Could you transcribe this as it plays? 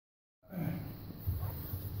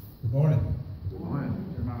Good morning. Good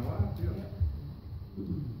morning. Am I live? Yeah.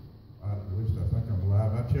 At least I think I'm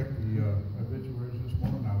alive. I checked the obituaries this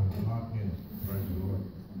morning. I was not in. Praise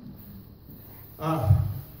the Lord.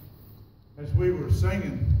 As we were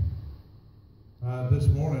singing this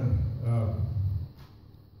morning,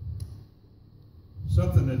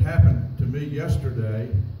 something that happened to me yesterday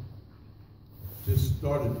just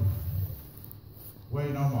started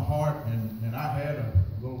weighing on my heart, and I had a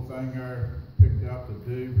little thing there picked out to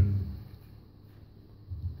do, and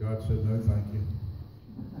God said, no, thank you.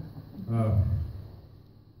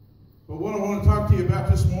 But what I want to talk to you about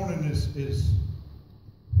this morning is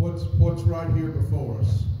what's right here before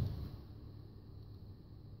us.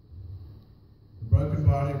 The broken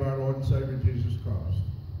body of our Lord and Savior Jesus Christ.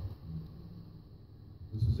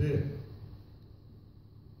 This is it.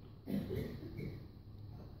 And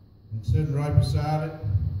sitting right beside it,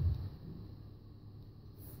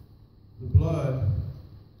 the blood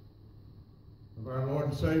of our Lord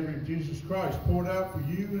and Savior Jesus Christ, poured out for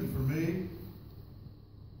you and for me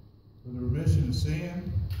for the remission of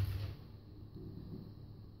sin.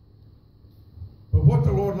 But what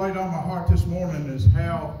the Lord laid on my heart this morning is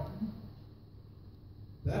how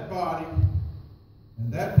that body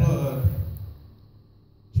and that blood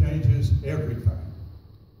changes everything.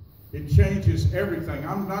 It changes everything.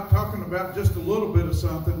 I'm not talking about just a little bit of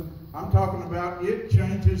something. I'm talking about it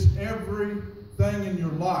changes everything in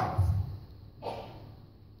your life.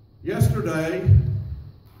 Yesterday,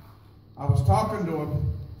 I was talking to a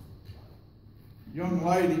young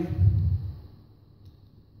lady,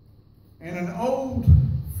 and an old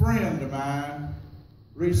friend of mine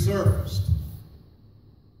resurfaced.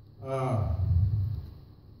 I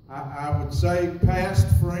would say past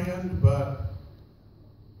friend, but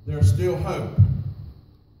there's still hope.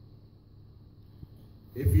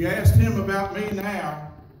 If you asked him about me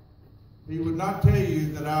now, he would not tell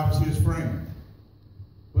you that I was his friend.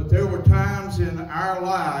 But there were times in our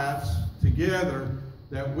lives together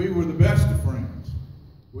that we were the best of friends.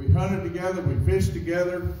 We hunted together, we fished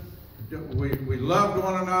together, we loved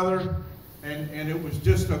one another, and it was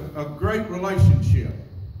just a great relationship.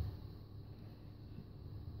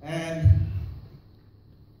 And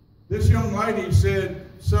this young lady said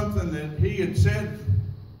something that he had said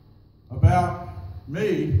about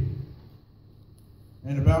me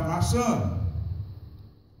and about my son.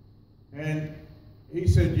 And he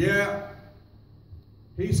said, yeah,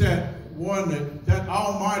 he's that one, that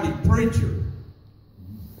almighty preacher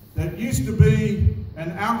that used to be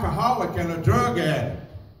an alcoholic and a drug addict.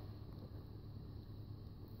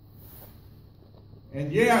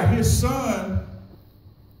 And yeah, his son,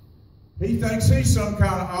 he thinks he's some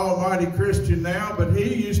kind of almighty Christian now, but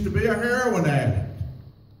he used to be a heroin addict.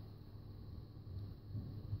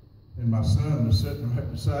 And my son was sitting right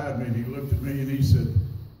beside me, and he looked at me and he said,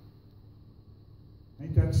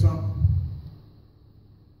 ain't that something?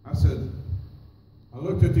 I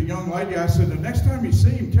looked at the young lady, I said, the next time you see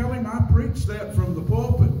him, tell him I preached that from the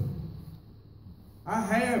pulpit. I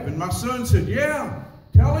have. And my son said, yeah,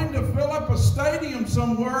 tell him to fill up a stadium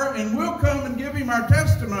somewhere and we'll come and give him our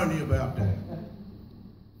testimony about that.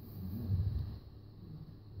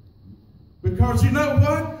 Because you know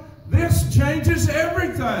what? This changes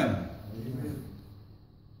everything.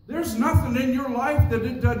 There's nothing in your life that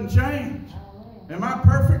it doesn't change. Am I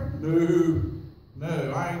perfect? No,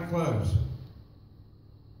 I ain't close.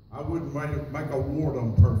 I wouldn't make a ward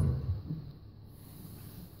on perfect.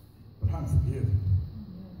 But I'm forgiven.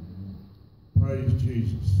 Praise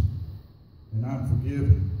Jesus. And I'm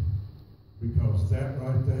forgiven because that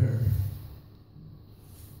right there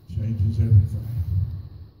changes everything.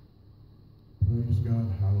 Praise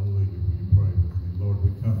God. Hallelujah. Will you pray with me? Lord,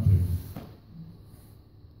 we come to you.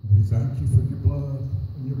 We thank you for your blood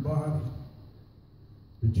and your body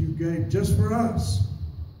that you gave just for us.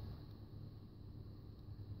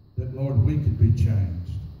 That, Lord, we could be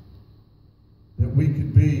changed. That we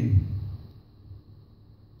could be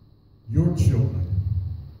your children.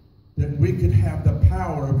 That we could have the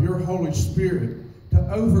power of your Holy Spirit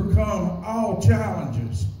to overcome all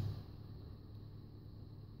challenges.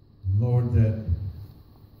 Lord, that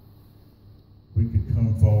we could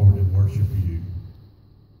come forward and worship you.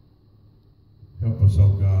 Help us, oh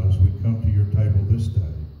God, as we come to your table this day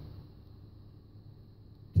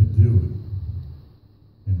to do it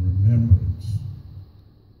in remembrance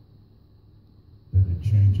that it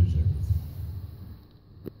changes everything.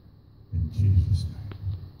 In Jesus' name.